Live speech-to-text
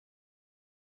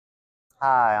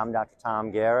Hi, I'm Dr.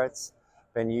 Tom Gerrets.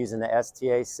 Been using the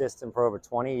STA system for over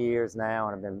 20 years now,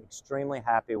 and I've been extremely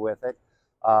happy with it.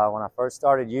 When I first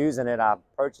started using it, I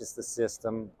purchased the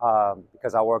system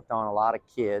because I worked on a lot of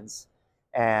kids,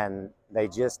 and they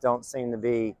just don't seem to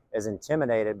be as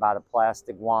intimidated by the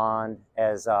plastic wand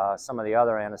as some of the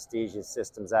other anesthesia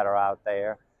systems that are out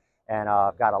there. And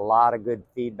I've got a lot of good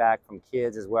feedback from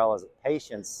kids as well as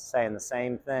patients saying the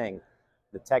same thing.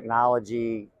 The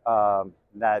technology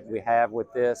that we have with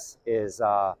this is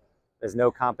there's no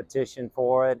competition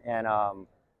for it, and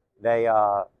they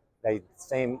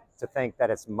seem to think that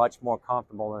it's much more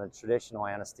comfortable than the traditional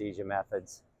anesthesia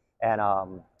methods. And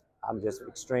I'm just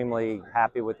extremely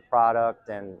happy with the product,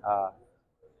 and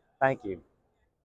thank you.